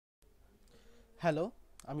Hello,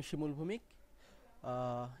 আমি শিমুল ভৌমিক।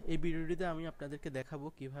 এই ভিডিওটিতে আমি আপনাদেরকে দেখাবো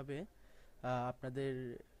কিভাবে আপনাদের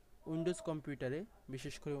উইন্ডোজ কম্পিউটারে,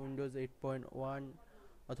 বিশেষ করে উইন্ডোজ 8.1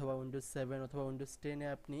 অথবা উইন্ডোজ 7 অথবা উইন্ডোজ 10-এ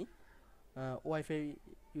আপনি ওয়াইফাই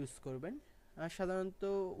ইউজ করবেন। সাধারণত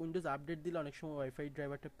উইন্ডোজ আপডেট দিলে অনেক সময় ওয়াইফাই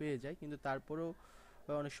ড্রাইভারটা পেয়ে যায়, কিন্তু তারপরেও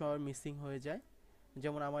অনেক সময় মিসিং হয়ে যায়।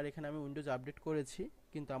 যেমন আমার এখানে আমি উইন্ডোজ আপডেট করেছি,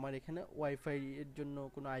 কিন্তু আমার এখানে ওয়াইফাই এর জন্য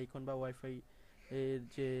কোনো আইকন বা ওয়াইফাই এর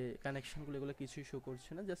যে কানেকশনগুলো এগুলো কিছুই শো করছে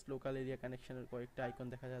না, জাস্ট লোকাল এরিয়া কানেকশনের কয়েকটা আইকন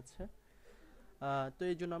দেখা যাচ্ছে। তো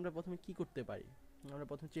এই জন্য আমরা প্রথমে কি করতে পারি, আমরা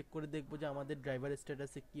প্রথমে চেক করে দেখব যে আমাদের ড্রাইভার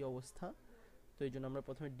স্ট্যাটাসে কি অবস্থা। তো এই জন্য আমরা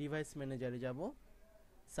প্রথমে ডিভাইস ম্যানেজারে যাব,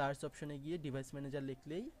 সার্চ অপশনে গিয়ে ডিভাইস ম্যানেজার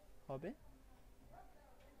লিখলেই হবে।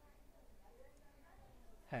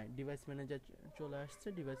 হ্যাঁ, ডিভাইস ম্যানেজার চলে আসছে,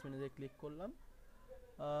 ডিভাইস ম্যানেজার ক্লিক করলাম।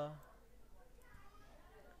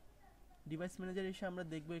 ডিভাইস ম্যানেজার এসে আমরা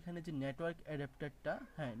দেখব এখানে যে নেটওয়ার্ক অ্যাডাপ্টারটা,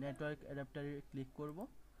 হ্যাঁ নেটওয়ার্ক অ্যাডাপ্টারে ক্লিক করব।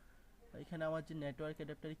 এখানে আমার যে নেটওয়ার্ক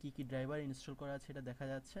অ্যাডাপ্টারে কী কী ড্রাইভার ইনস্টল করা আছে এটা দেখা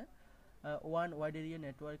যাচ্ছে। ওয়ান ওয়াইড এরিয়া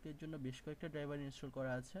নেটওয়ার্কের জন্য বেশ কয়েকটা ড্রাইভার ইনস্টল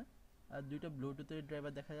করা আছে, আর দুইটা ব্লুটুথের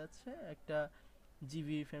ড্রাইভার দেখা যাচ্ছে, একটা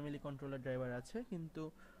জিবি ফ্যামিলি কন্ট্রোলার ড্রাইভার আছে, কিন্তু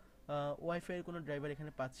ওয়াইফাইয়ের কোনো ড্রাইভার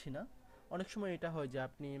এখানে পাচ্ছি না। অনেক সময় এটা হয় যে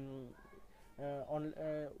আপনি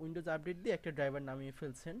উইন্ডোজ আপডেট দিয়ে একটা ড্রাইভার নামিয়ে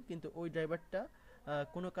ফেলছেন, কিন্তু ওই ড্রাইভারটা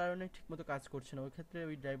কোনো কারণে ঠিকমতো কাজ করছে না। ওই ক্ষেত্রে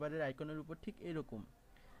ওই ড্রাইভারের আইকনের উপর ঠিক এরকম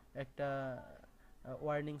একটা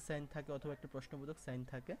ওয়ার্নিং সাইন থাকে অথবা একটা প্রশ্নবোধক সাইন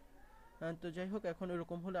থাকে। তো যাই হোক, এখন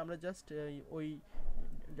এরকম হলে আমরা জাস্ট ওই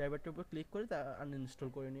ড্রাইভারটার উপর ক্লিক করে তা আনইনস্টল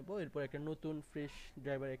করে নিব। এরপর একটা নতুন ফ্রেশ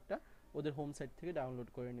ড্রাইভার একটা ওদের হোম সাইট থেকে ডাউনলোড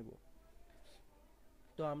করে নিব।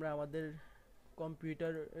 তো আমরা আমাদের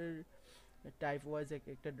কম্পিউটারের টাইপ ওয়াইজ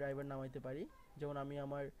একটা ড্রাইভার নামাইতে পারি। যেমন আমি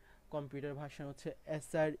আমার কম্পিউটার ভার্সন হচ্ছে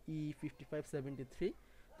SR-E5573।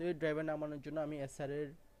 তো এই ড্রাইভার নামানোর জন্য আমি এসআর এর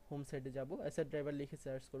হোম সাইটে যাব, এসআর ড্রাইভার লিখে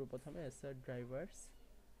সার্চ করব প্রথমে, SR drivers,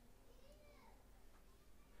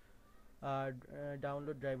 R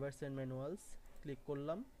download drivers and manuals click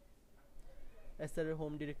করলাম। এসআর এর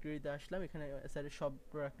হোম ডিরেক্টরিতে আসলাম, এখানে এসআর এর সব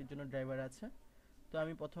প্রোডাক্টের জন্য ড্রাইভার আছে। তো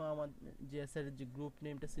আমি প্রথমে আমার যে এসআর এর যে গ্রুপ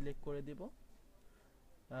নেমটা সিলেক্ট করে দেব।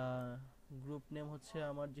 গ্রুপ নেম হচ্ছে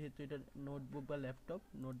আমার, যেহেতু এটা নোটবুক বা ল্যাপটপ,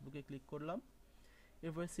 নোটবুকে ক্লিক করলাম।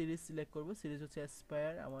 এরপরে সিরিজ সিলেক্ট করব, সিরিজ হচ্ছে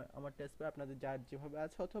অ্যাসপায়ার, আমারটা অ্যাসপায়ার, আপনাদের যার যেভাবে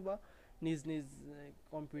আছে, অথবা নিজ নিজ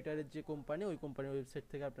কম্পিউটারের যে কোম্পানি, ওই কোম্পানির ওয়েবসাইট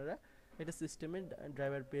থেকে আপনারা এটা সিস্টেমের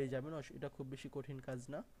ড্রাইভার পেয়ে যাবেন, এটা খুব বেশি কঠিন কাজ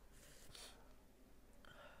না।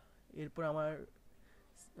 এরপর আমার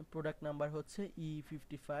প্রোডাক্ট নাম্বার হচ্ছে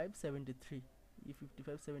E5573,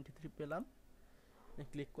 E5573 পেলাম,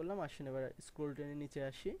 ক্লিক করলাম। আসেন এবার স্ক্রল টেনে নিচে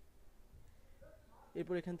আসি।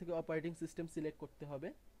 এরপর এখান থেকে অপারেটিং সিস্টেম সিলেক্ট করতে হবে,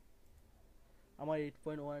 আমার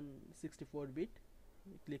 8.1 বিট,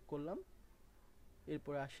 ক্লিক করলাম।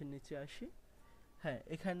 এরপর আসেন নিচে আসি। হ্যাঁ,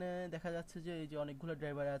 এখানে দেখা যাচ্ছে যে এই যে অনেকগুলো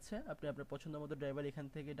ড্রাইভার আছে, আপনি আপনার পছন্দ মতো ড্রাইভার এখান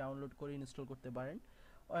থেকে ডাউনলোড করে ইনস্টল করতে পারেন।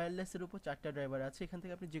 ওয়্যারলেসের উপর 4টা ড্রাইভার আছে, এখান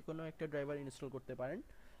থেকে আপনি যে কোনো একটা ড্রাইভার ইনস্টল করতে পারেন।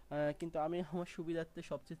 কিন্তু আমি আমার সুবিধার্থে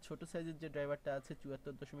সবচেয়ে ছোট সাইজের যে ড্রাইভারটা আছে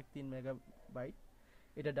 74.3 মেগাবাইট,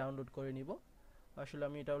 এটা ডাউনলোড করে নিব। আসলে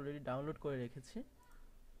আমি এটা অলরেডি ডাউনলোড করে রেখেছি।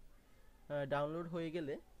 ডাউনলোড হয়ে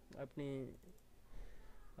গেলে আপনি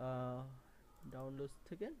ডাউনলোড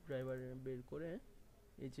থেকে ড্রাইভার বের করে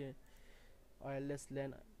এই যে ওয়্যারলেস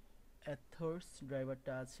ল্যান অ্যাথর্স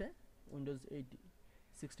ড্রাইভারটা আছে উইন্ডোজ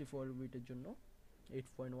 64 বিটের জন্য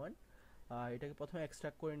 8.1, এটাকে প্রথমে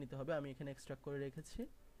এক্সট্রাক্ট করে নিতে হবে, আমি এখানে এক্সট্রাক্ট করে রেখেছি।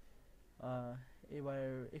 এবার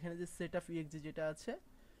এখানে যে সেট আপ ইএক্সি যেটা আছে,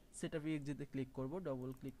 সেট আপ ইএক্সিতে ক্লিক করব, ডবল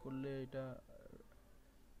ক্লিক করলে এটা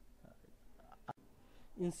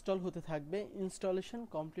ইনস্টল হতে থাকবে। ইনস্টলেশন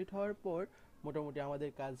কমপ্লিট হওয়ার পর মোটামুটি আমাদের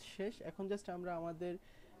কাজ শেষ। এখন জাস্ট আমরা আমাদের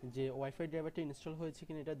যে ওয়াইফাই ড্রাইভারটা ইনস্টল হয়েছে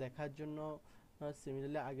কিনা এটা দেখার জন্য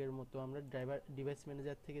সিমিলারলি আগের মতো আমরা ডিভাইস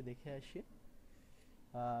ম্যানেজার থেকে দেখে আসি।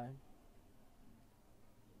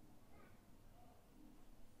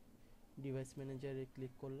 ডিভাইস ম্যানেজারে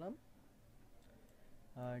ক্লিক করলাম,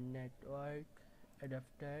 আর নেটওয়ার্ক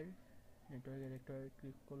অ্যাডাপ্টার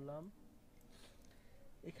ক্লিক করলাম।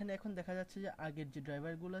 এখানে এখন দেখা যাচ্ছে যে আগের যে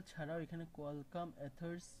ড্রাইভারগুলো ছাড়াও এখানে কোয়ালকম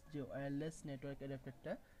এথার্স যে ওয়্যারলেস নেটওয়ার্ক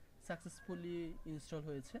অ্যাডাপ্টারটা সাকসেসফুলি ইনস্টল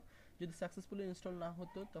হয়েছে। যদি সাকসেসফুলি ইনস্টল না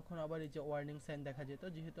হতো তখন আবার এই যে ওয়ার্নিং সাইন দেখা যেত,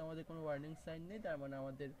 যেহেতু আমাদের কোনো ওয়ার্নিং সাইন নেই, তার মানে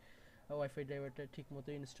আমাদের ওয়াইফাই ড্রাইভারটা ঠিক মতো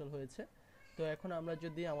ইনস্টল হয়েছে। তো এখন আমরা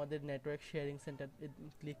যদি আমাদের নেটওয়ার্ক শেয়ারিং সেন্টার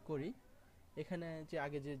ক্লিক করি, এখানে যে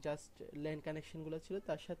আগে যে জাস্ট ল্যান কানেকশনগুলো ছিল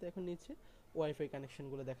তার সাথে এখন নিচে ওয়াইফাই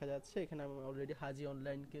কানেকশনগুলো দেখা যাচ্ছে। এখানে আমি অলরেডি হাজি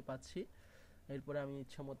অনলাইনকে পাচ্ছি। এরপরে আমি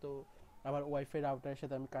ইচ্ছা মতো আমার ওয়াইফাই রাউটারের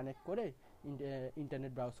সাথে আমি কানেক্ট করে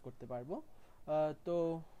ইন্টারনেট ব্রাউজ করতে পারবো। তো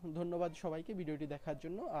ধন্যবাদ সবাইকে ভিডিওটি দেখার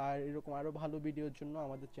জন্য, আর এরকম আরও ভালো ভিডিওর জন্য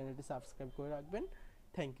আমাদের চ্যানেলটি সাবস্ক্রাইব করে রাখবেন।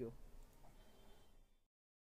 Thank you.